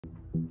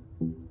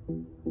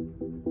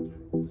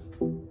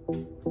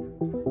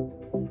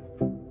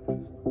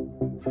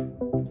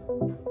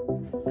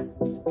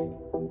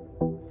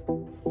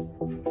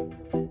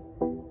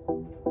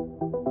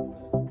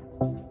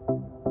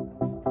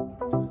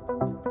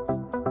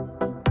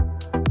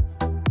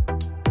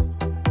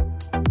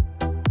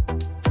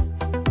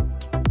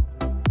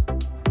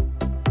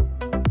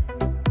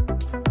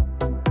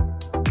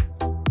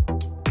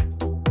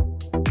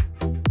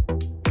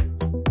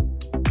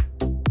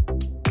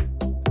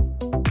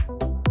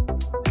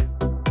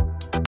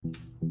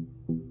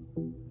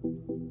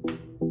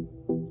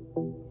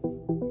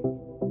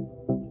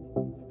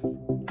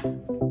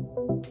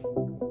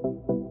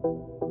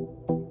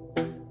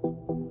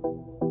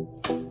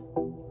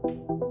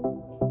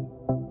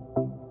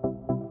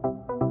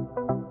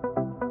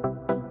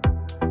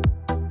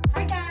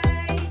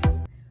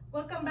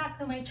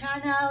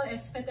channel.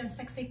 It's Fit and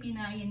Sexy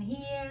Pinayan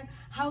here.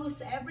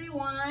 How's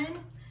everyone?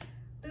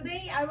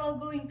 Today I will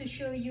going to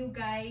show you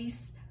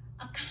guys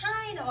a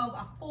kind of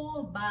a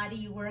full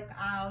body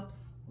workout,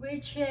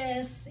 which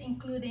is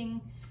including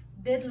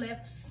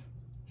deadlifts,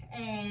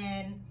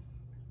 and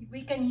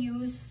we can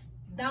use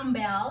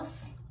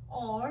dumbbells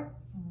or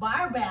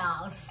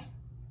barbells.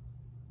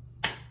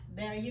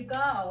 There you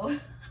go.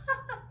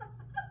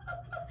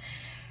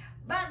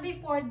 But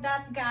before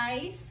that,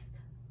 guys,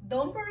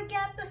 don't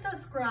forget to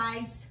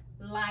subscribe,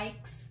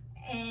 likes,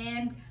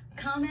 and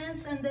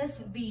comments on this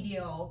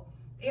video.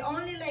 It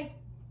only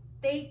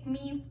take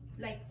me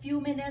few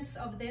minutes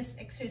of these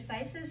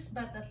exercises,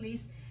 but at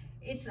least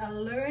it's a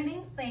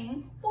learning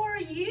thing for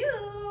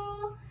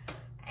you.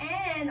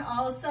 And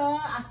also,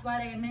 as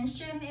what I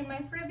mentioned in my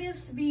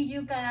previous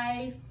video,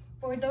 guys,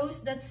 for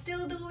those that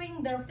still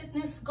doing their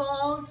fitness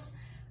goals,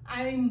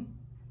 I'm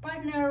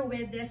partner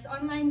with this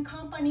online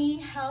company,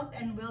 Health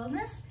and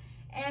Wellness.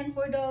 And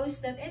for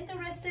those that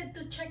interested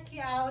to check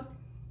you out,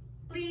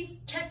 please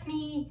check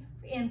me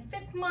in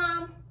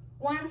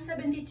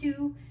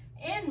FitMom172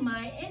 in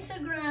my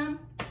Instagram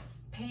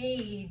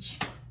page.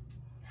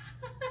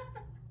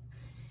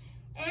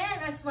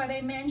 And as what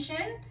I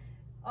mentioned,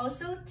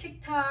 also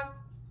TikTok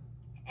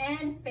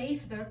and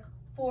Facebook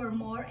for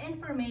more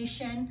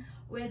information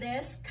with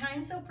these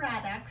kinds of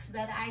products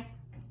that I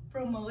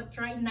promote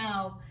right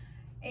now.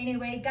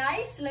 Anyway,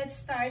 guys,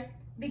 let's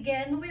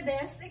begin with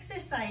these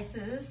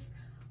exercises,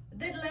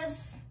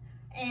 deadlifts,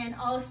 and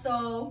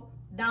also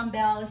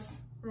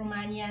dumbbells,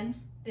 Romanian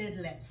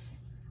deadlifts.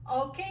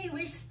 Okay,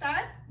 we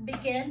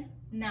begin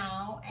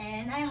now,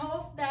 and I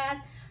hope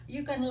that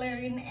you can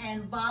learn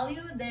and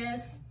value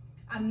this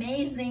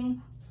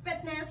amazing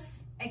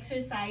fitness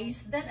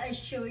exercise that I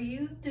show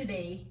you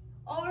today.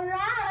 All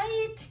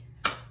right,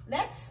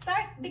 let's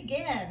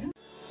begin.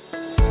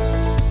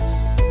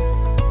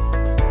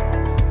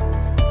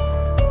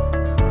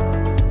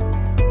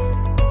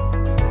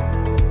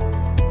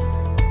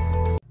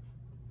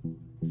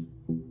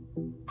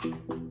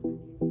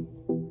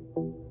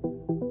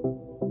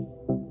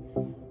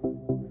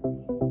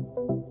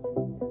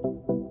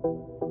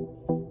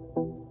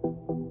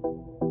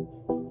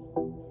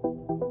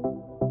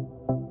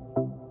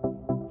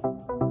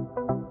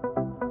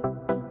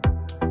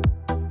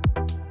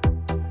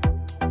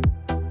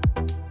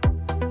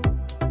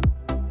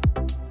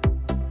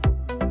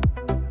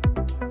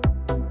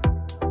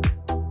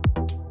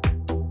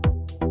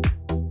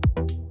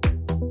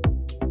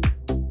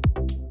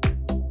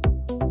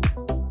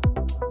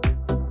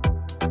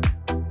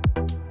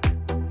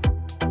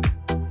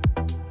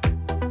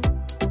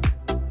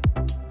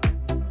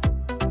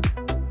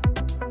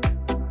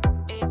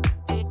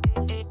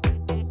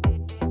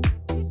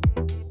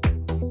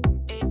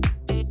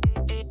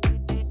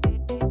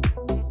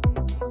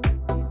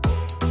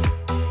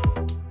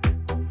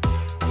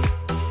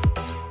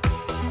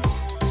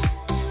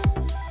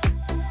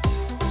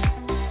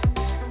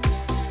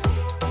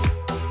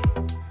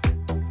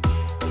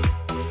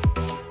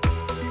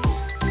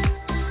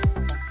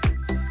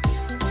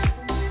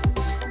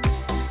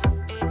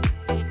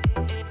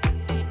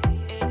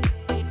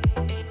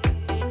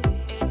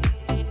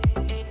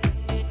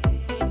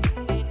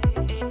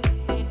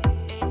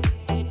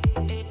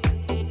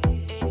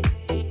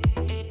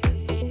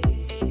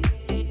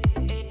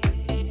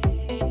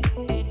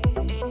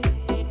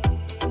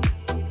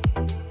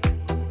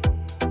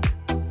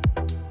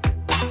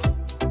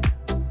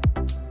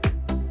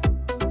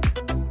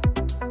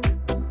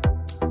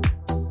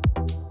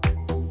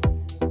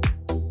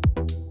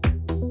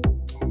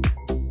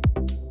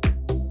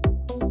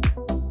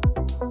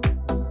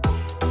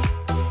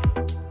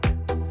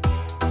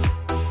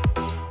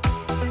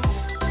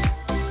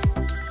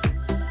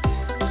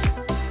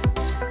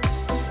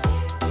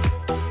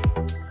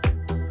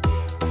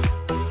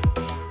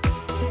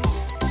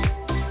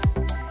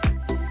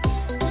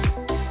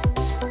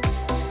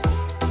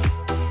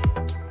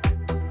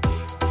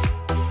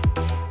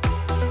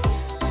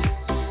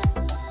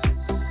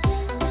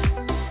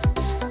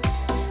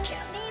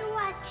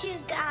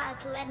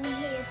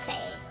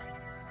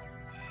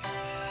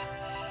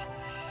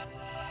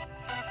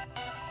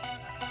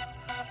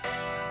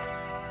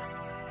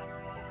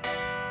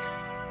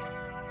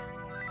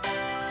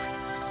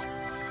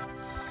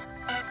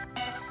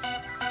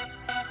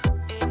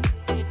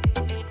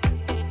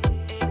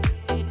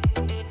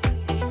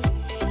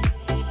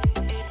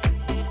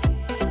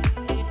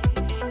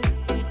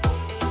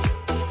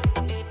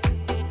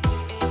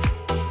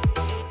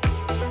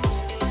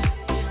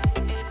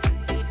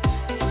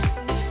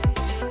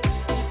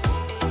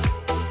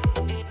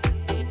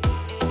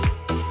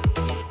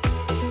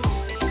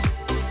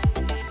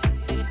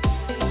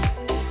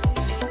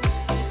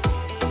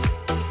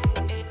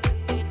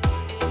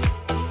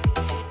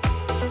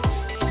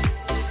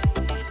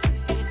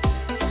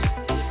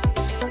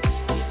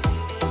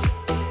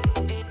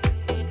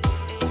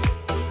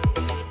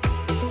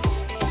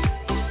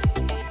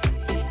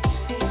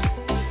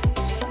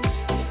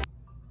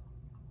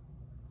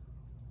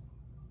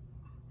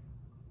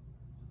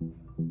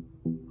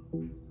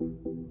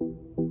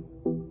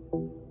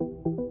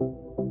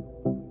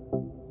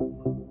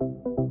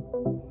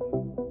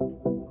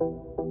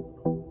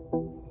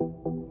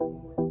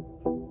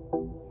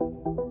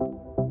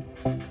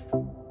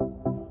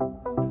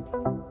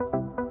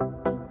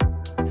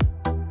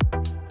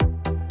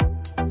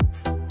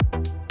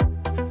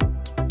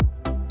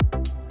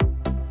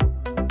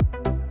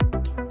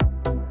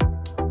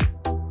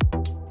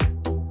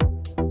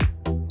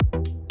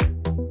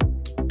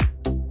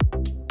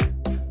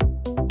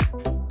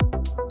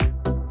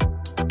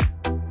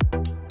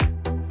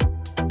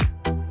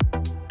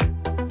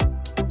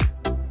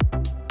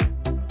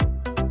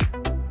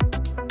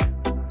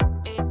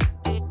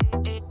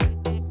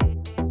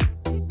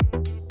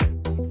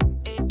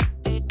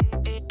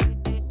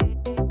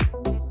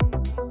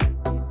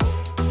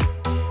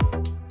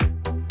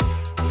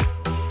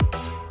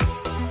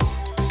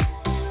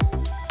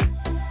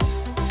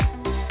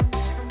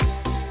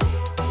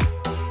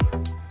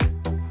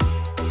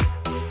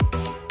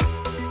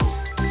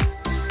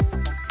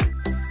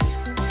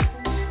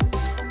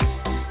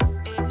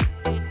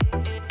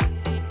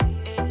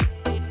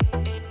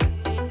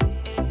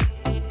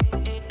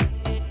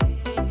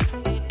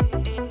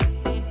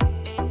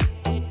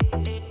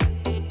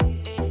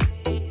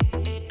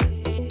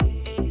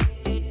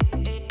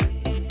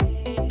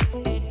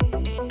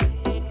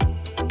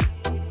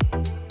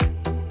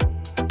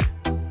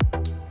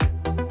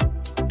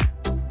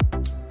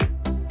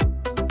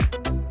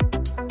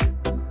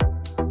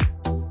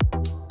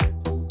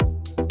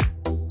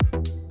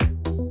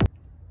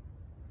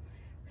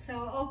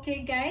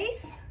 Okay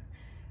guys,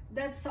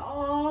 that's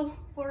all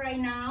for right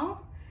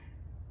now.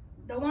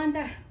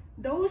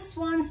 Those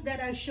ones that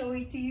I show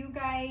it to you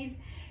guys,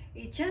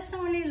 it's just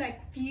only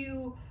like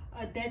few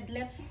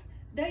deadlifts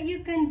that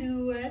you can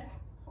do it,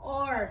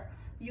 or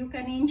you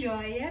can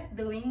enjoy it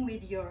doing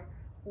with your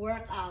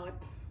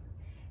workout.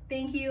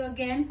 Thank you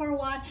again for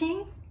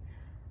watching.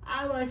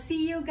 I will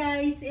see you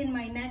guys in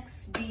my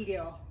next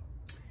video.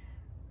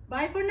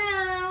 Bye for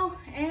now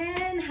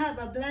and have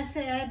a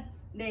blessed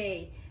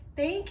day.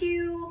 Thank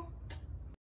you.